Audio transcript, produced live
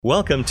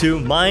Welcome to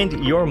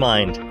Mind Your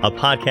Mind, a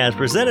podcast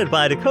presented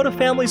by Dakota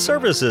Family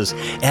Services,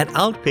 an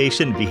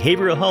outpatient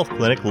behavioral health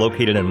clinic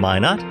located in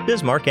Minot,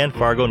 Bismarck, and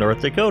Fargo,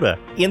 North Dakota.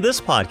 In this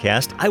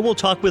podcast, I will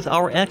talk with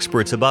our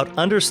experts about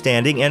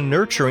understanding and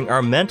nurturing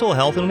our mental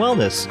health and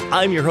wellness.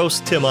 I'm your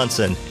host, Tim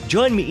Unson.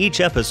 Join me each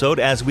episode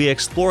as we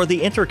explore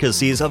the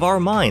intricacies of our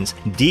minds,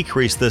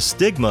 decrease the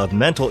stigma of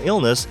mental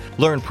illness,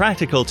 learn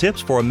practical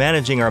tips for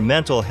managing our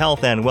mental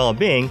health and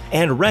well-being,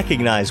 and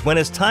recognize when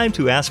it's time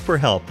to ask for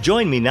help.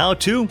 Join me now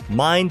to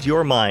Mind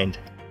Your Mind.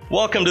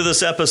 Welcome to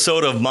this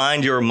episode of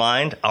Mind Your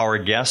Mind. Our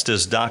guest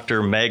is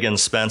Dr. Megan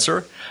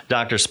Spencer.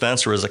 Dr.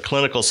 Spencer is a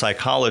clinical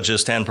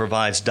psychologist and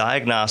provides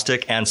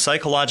diagnostic and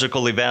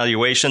psychological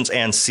evaluations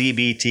and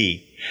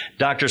CBT.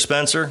 Dr.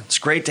 Spencer, it's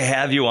great to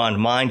have you on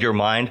Mind Your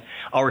Mind.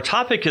 Our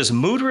topic is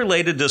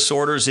mood-related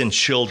disorders in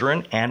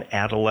children and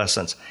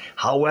adolescents.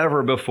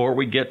 However, before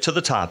we get to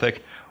the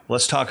topic,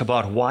 let's talk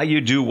about why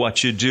you do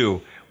what you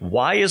do.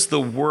 Why is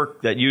the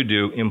work that you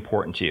do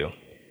important to you?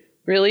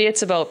 Really,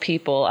 it's about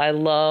people. I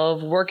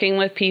love working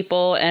with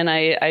people, and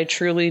I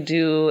truly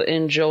do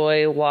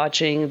enjoy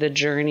watching the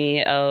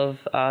journey of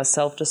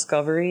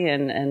self-discovery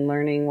and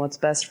learning what's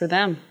best for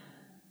them.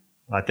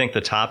 I think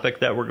the topic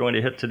that we're going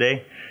to hit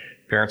today,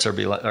 parents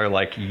are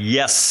like,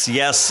 yes,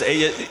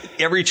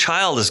 every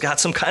child has got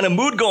some kind of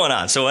mood going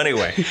on. So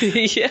anyway,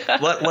 yeah.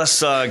 let's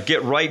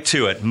get right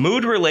to it.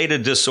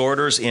 Mood-related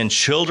disorders in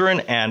children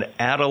and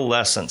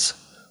adolescents.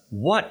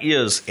 What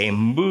is a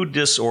mood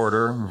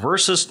disorder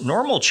versus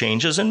normal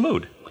changes in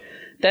mood?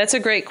 That's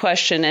a great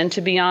question. And to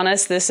be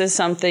honest, this is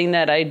something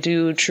that I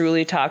do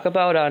truly talk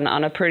about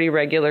on a pretty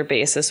regular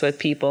basis with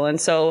people.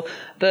 And so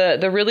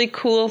the really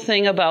cool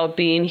thing about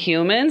being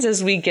humans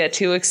is we get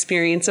to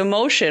experience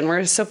emotion.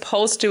 We're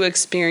supposed to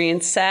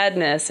experience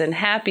sadness and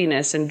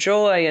happiness and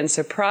joy and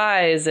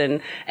surprise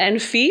and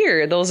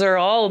fear. Those are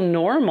all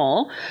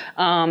normal.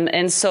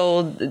 And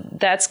so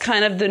that's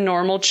kind of the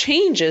normal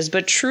changes.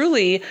 But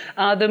truly,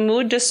 the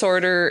mood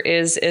disorder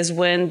is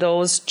when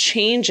those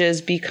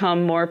changes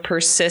become more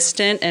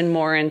persistent and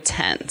more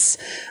intense.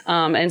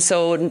 And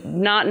so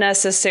not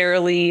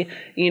necessarily,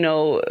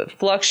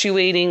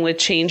 fluctuating with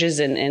changes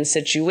in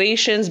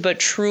situations, but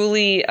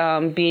truly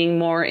being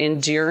more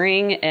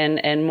enduring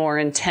and more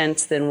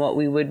intense than what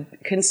we would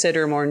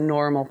consider more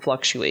normal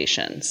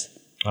fluctuations.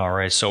 All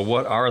right. So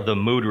what are the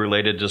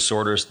mood-related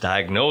disorders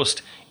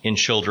diagnosed in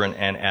children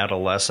and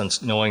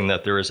adolescents, knowing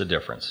that there is a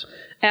difference?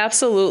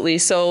 Absolutely.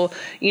 So,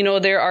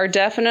 there are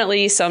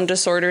definitely some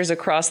disorders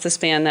across the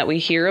span that we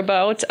hear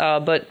about,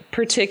 but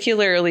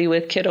particularly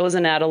with kiddos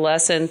and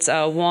adolescents,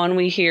 one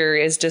we hear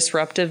is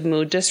disruptive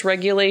mood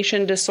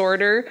dysregulation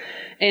disorder.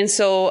 And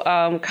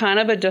so kind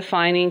of a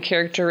defining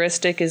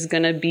characteristic is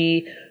going to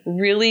be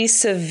really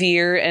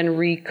severe and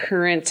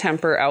recurrent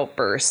temper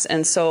outbursts.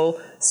 And so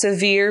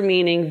severe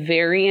meaning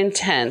very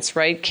intense,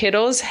 right?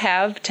 Kiddos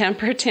have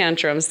temper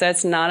tantrums.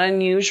 That's not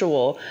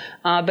unusual.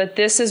 But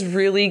this is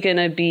really going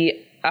to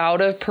be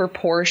out of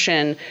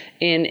proportion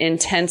in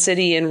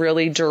intensity and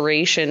really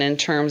duration in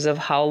terms of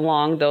how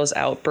long those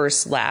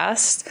outbursts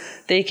last.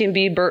 They can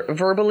be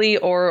verbally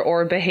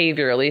or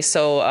behaviorally,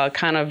 so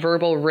kind of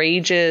verbal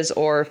rages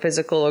or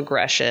physical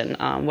aggression,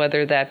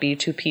 whether that be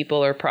to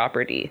people or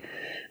property.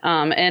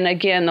 And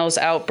again, those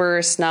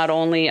outbursts not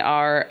only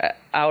are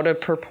out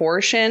of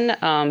proportion,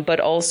 but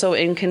also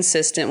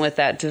inconsistent with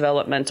that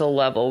developmental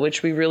level,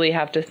 which we really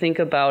have to think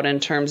about in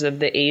terms of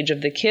the age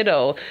of the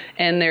kiddo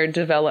and their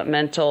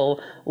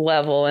developmental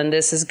level. And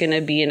this is going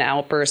to be an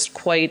outburst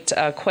quite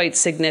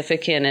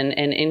significant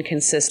and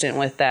inconsistent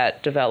with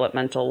that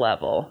developmental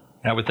level.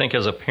 I would think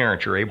as a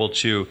parent, you're able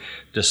to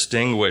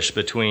distinguish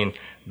between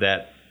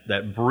that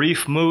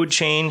brief mood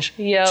change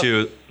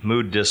to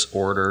mood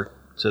disorder,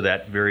 to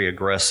that very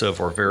aggressive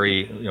or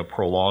very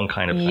prolonged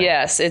kind of thing.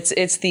 Yes,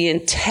 it's the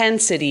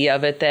intensity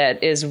of it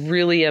that is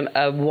really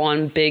a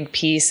one big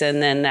piece,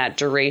 and then that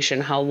duration,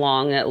 how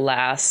long it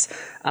lasts,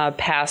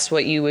 past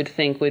what you would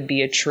think would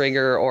be a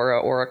trigger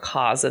or a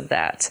cause of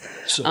that.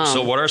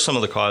 So what are some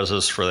of the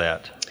causes for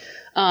that?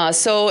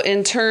 So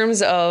in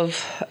terms of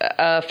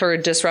for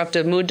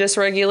disruptive mood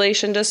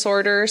dysregulation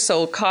disorder,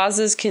 so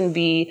causes can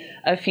be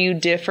a few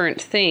different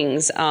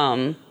things.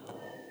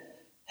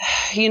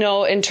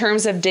 In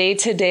terms of day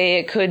to day,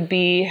 it could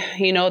be,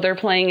 they're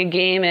playing a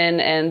game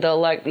and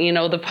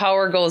the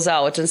power goes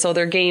out, and so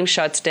their game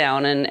shuts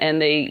down,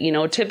 and they,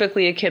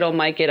 typically a kiddo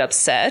might get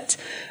upset,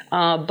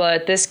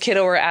 but this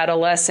kiddo or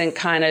adolescent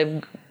kind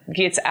of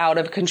gets out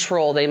of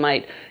control. They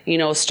might,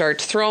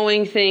 start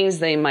throwing things.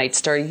 They might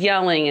start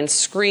yelling and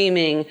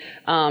screaming,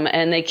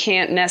 and they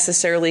can't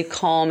necessarily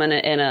calm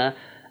in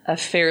a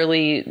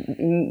fairly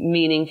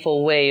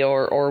meaningful way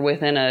or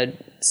within a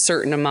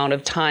certain amount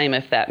of time,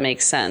 if that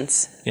makes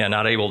sense. Yeah,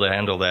 not able to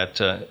handle that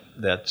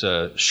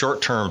that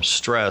short-term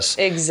stress.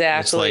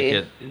 Exactly.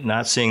 It's like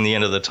not seeing the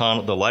end of the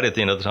tunnel, the light at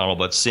the end of the tunnel,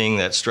 but seeing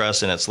that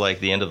stress, and it's like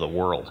the end of the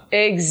world.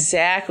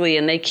 Exactly.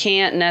 And they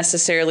can't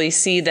necessarily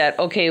see that,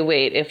 okay,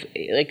 wait, if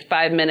like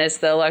 5 minutes,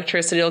 the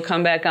electricity will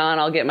come back on,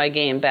 I'll get my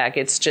game back.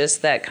 It's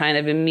just that kind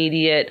of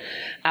immediate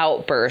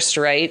outburst,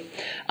 right?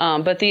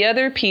 But the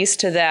other piece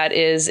to that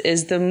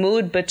is the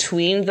mood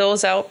between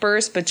those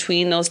outbursts,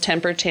 between those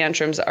temper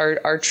tantrums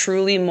are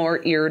truly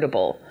more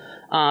irritable.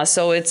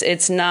 So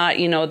it's not,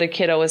 the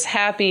kiddo is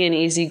happy and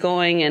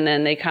easygoing, and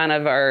then they kind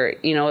of are,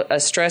 a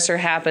stressor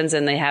happens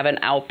and they have an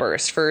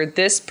outburst. For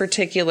this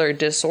particular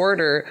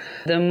disorder,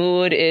 the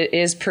mood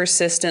is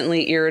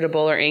persistently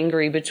irritable or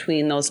angry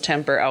between those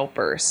temper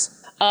outbursts.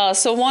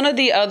 So one of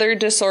the other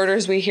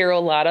disorders we hear a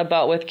lot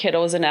about with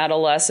kiddos and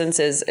adolescents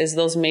is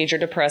those major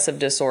depressive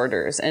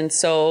disorders. And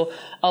so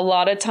a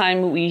lot of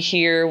time we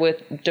hear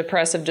with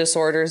depressive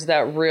disorders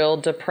that real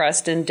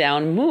depressed and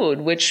down mood,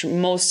 which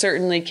most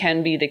certainly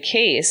can be the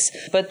case.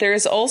 But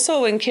there's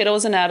also in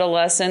kiddos and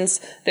adolescents,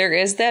 there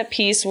is that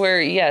piece where,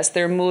 yes,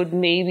 their mood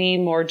may be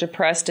more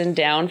depressed and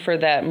down for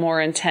that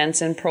more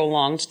intense and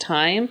prolonged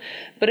time,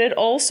 but it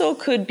also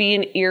could be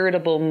an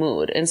irritable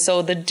mood. And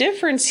so the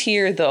difference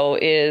here, though,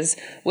 is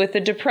with the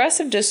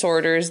depressive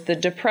disorders, the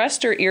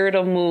depressed or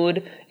irritable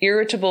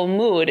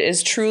mood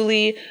is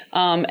truly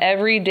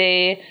every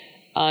day,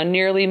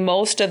 nearly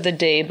most of the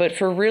day, but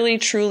for really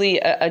truly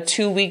a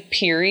 2-week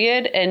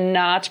period and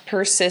not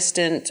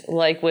persistent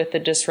like with the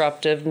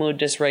disruptive mood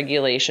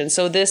dysregulation.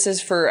 So this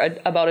is for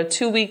about a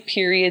 2-week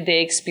period.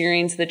 They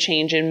experience the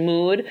change in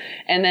mood,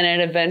 and then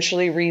it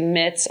eventually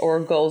remits or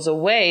goes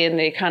away, and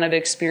they kind of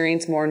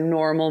experience more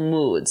normal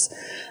moods.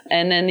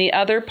 And then the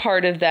other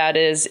part of that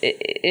is,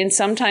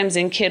 sometimes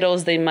in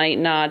kiddos, they might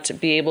not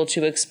be able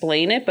to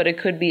explain it, but it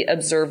could be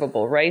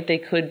observable, right? They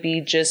could be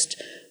just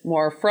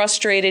more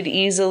frustrated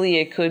easily.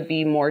 It could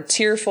be more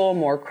tearful,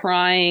 more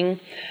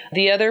crying.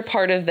 The other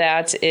part of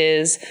that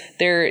is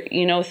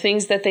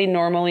things that they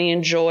normally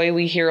enjoy.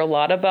 We hear a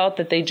lot about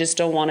that they just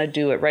don't want to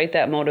do it, right?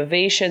 That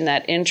motivation,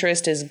 that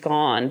interest is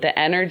gone. The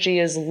energy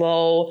is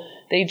low.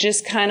 They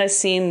just kind of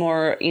seem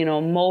more,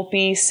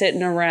 mopey,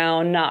 sitting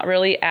around, not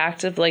really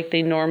active like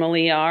they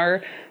normally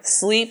are.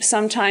 Sleep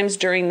sometimes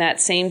during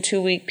that same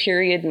 2-week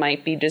period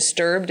might be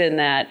disturbed in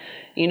that,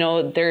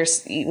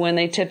 when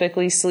they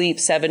typically sleep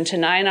 7 to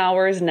 9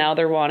 hours, now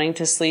they're wanting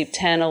to sleep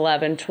 10,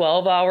 11,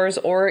 12 hours,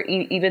 or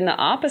even the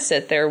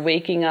opposite. They're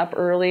waking up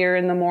earlier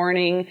in the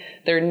morning.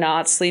 They're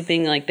not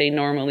sleeping like they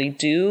normally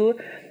do.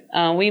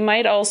 We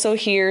might also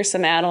hear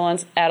some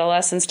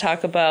adolescents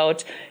talk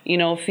about,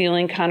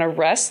 feeling kind of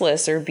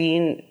restless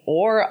being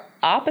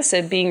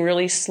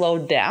really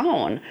slowed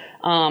down.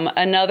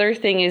 Another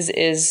thing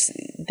is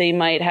they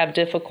might have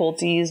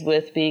difficulties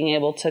with being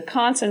able to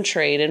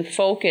concentrate and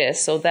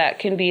focus. So that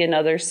can be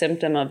another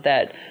symptom of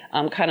that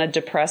kind of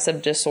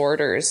depressive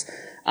disorders.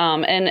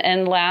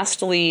 And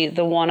lastly,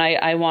 the one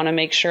I want to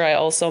make sure I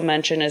also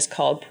mention is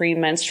called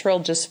premenstrual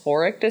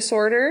dysphoric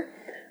disorder.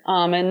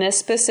 And this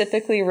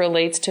specifically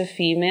relates to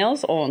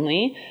females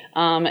only.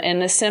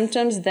 And the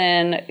symptoms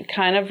then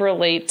kind of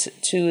relate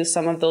to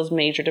some of those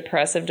major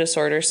depressive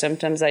disorder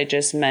symptoms I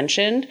just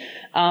mentioned.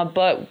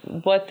 But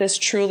what this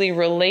truly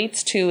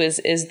relates to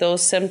is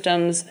those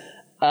symptoms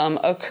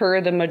occur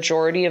the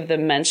majority of the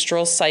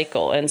menstrual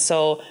cycle. And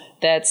so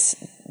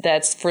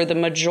that's for the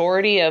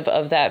majority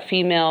of that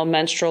female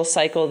menstrual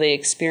cycle, they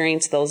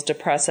experience those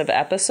depressive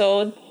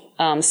episode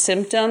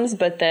symptoms,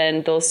 but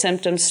then those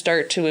symptoms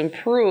start to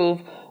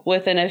improve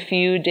within a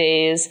few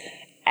days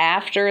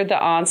after the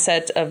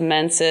onset of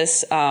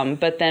menses,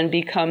 but then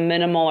become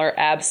minimal or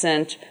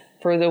absent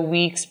for the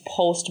weeks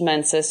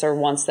post-menses or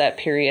once that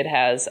period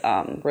has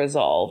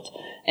resolved.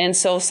 And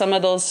so some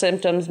of those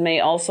symptoms may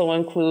also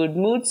include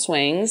mood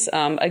swings,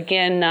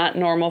 again, not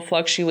normal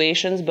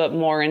fluctuations, but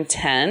more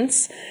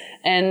intense,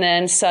 and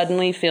then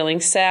suddenly feeling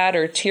sad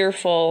or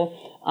tearful.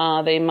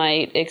 They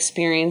might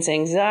experience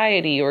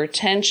anxiety or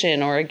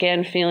tension, or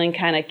again, feeling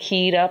kind of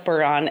keyed up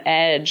or on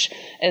edge,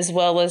 as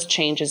well as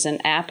changes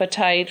in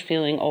appetite,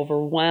 feeling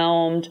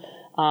overwhelmed.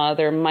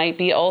 There might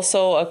be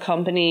also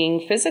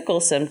accompanying physical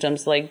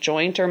symptoms like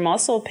joint or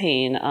muscle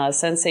pain,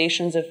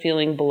 sensations of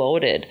feeling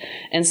bloated.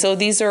 And so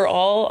these are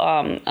all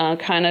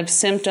kind of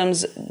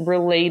symptoms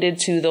related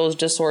to those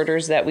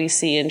disorders that we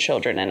see in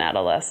children and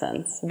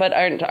adolescents, but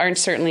aren't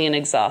certainly an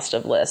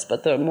exhaustive list,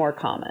 but they're more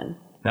common.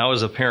 Now,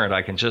 as a parent,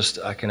 I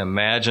can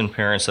imagine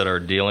parents that are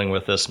dealing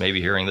with this,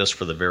 maybe hearing this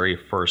for the very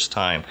first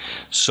time.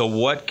 So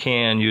what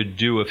can you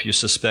do if you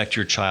suspect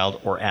your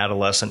child or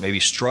adolescent may be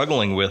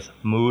struggling with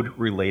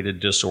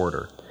mood-related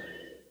disorder?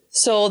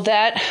 So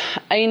that,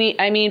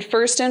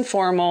 first and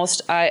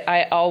foremost,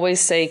 I always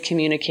say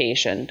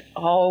communication.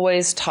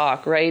 Always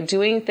talk, right?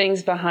 Doing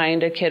things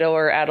behind a kiddo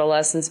or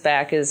adolescent's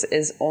back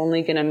is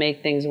only going to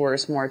make things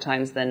worse more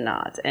times than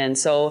not. And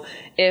so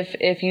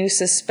if you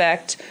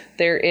suspect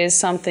there is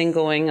something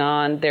going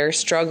on, they're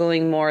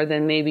struggling more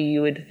than maybe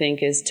you would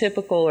think is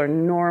typical or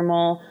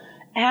normal,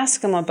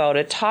 ask them about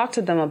it, talk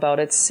to them about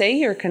it, say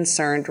you're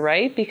concerned,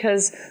 right?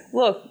 Because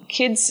look,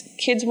 kids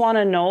want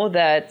to know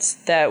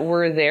that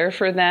we're there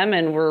for them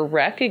and we're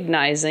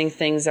recognizing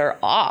things are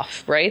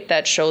off, right?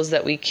 That shows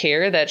that we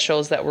care, that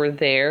shows that we're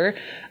there.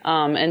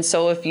 And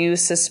so if you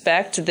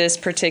suspect this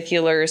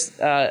particular,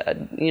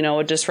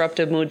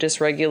 disruptive mood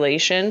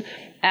dysregulation,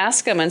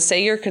 ask them and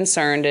say you're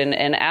concerned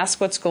and ask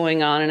what's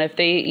going on. And if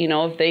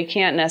they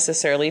can't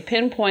necessarily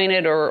pinpoint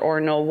it or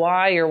know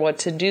why or what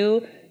to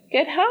do,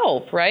 get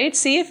help, right?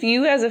 See if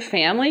you as a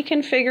family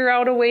can figure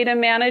out a way to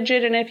manage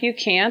it. And if you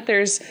can't,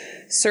 there's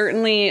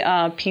certainly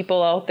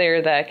people out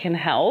there that can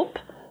help.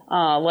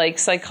 Like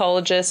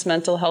psychologists,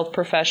 mental health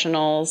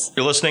professionals.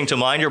 You're listening to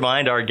Mind Your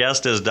Mind. Our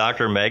guest is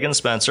Dr. Megan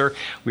Spencer.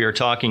 We are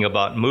talking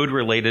about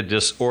mood-related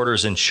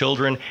disorders in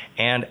children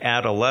and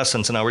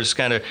adolescents. And now we're just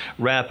kind of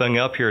wrapping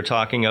up here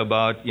talking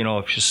about,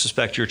 if you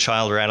suspect your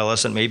child or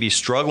adolescent may be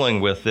struggling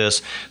with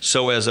this.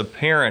 So as a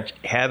parent,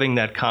 having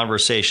that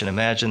conversation,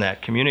 imagine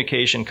that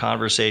communication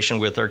conversation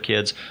with our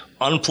kids,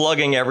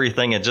 unplugging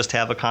everything and just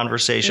have a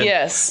conversation.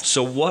 Yes.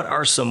 So what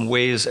are some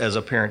ways as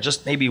a parent,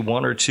 just maybe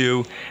one or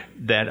two,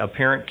 that a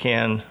parent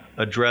can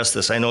address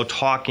this? I know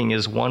talking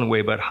is one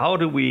way, but how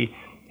do we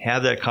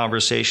have that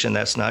conversation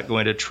that's not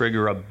going to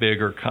trigger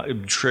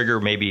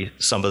maybe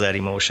some of that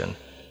emotion?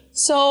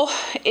 So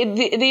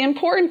the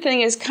important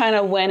thing is kind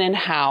of when and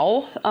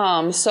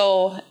how.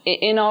 So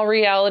in all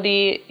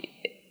reality,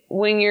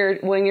 when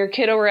your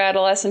kid or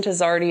adolescent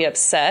is already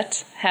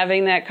upset,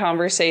 having that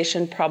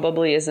conversation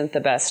probably isn't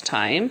the best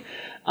time.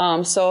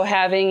 So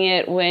having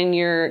it when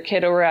your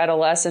kid or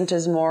adolescent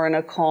is more in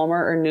a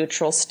calmer or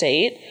neutral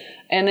state.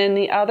 And then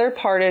the other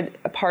part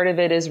of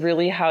it is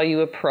really how you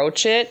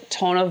approach it,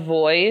 tone of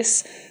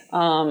voice,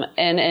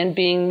 and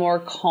being more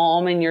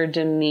calm in your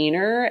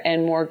demeanor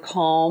and more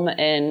calm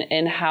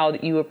in how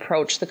you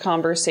approach the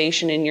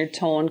conversation, and your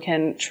tone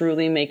can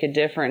truly make a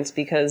difference,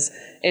 because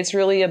it's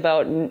really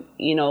about,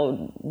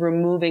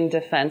 removing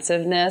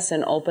defensiveness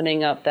and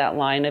opening up that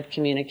line of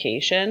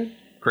communication.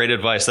 Great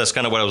advice. That's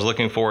kind of what I was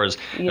looking for is,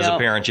 as a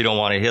parent, you don't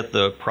want to hit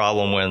the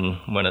problem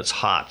when it's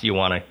hot. You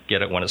want to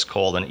get it when it's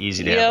cold and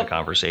easy to have the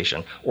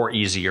conversation, or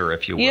easier,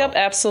 if you will. Yep,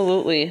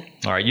 absolutely.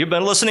 All right, you've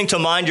been listening to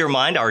Mind Your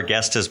Mind. Our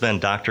guest has been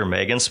Dr.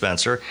 Megan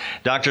Spencer.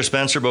 Dr.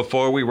 Spencer,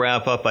 before we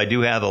wrap up, I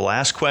do have a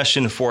last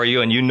question for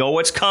you, and you know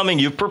what's coming.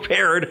 You've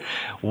prepared.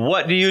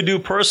 What do you do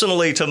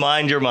personally to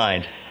mind your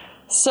mind?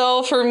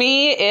 So for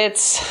me,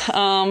 it's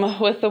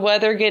with the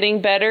weather getting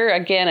better.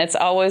 Again, it's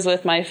always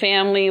with my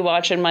family,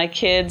 watching my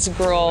kids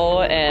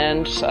grow,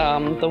 and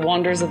the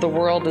wonders of the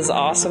world is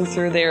awesome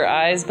through their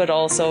eyes, but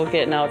also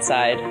getting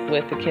outside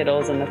with the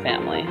kiddos and the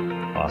family.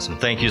 Awesome.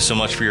 Thank you so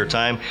much for your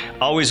time.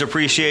 Always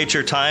appreciate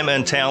your time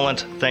and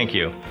talent. Thank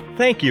you.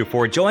 Thank you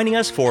for joining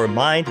us for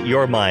Mind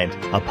Your Mind,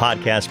 a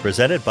podcast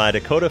presented by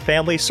Dakota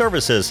Family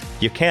Services.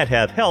 You can't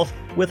have health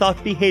without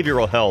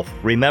behavioral health.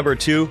 Remember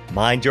to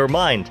mind your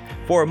mind.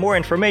 For more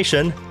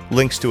information,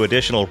 links to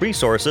additional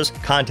resources,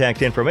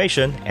 contact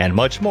information, and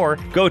much more,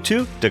 go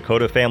to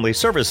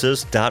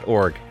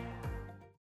dakotafamilyservices.org.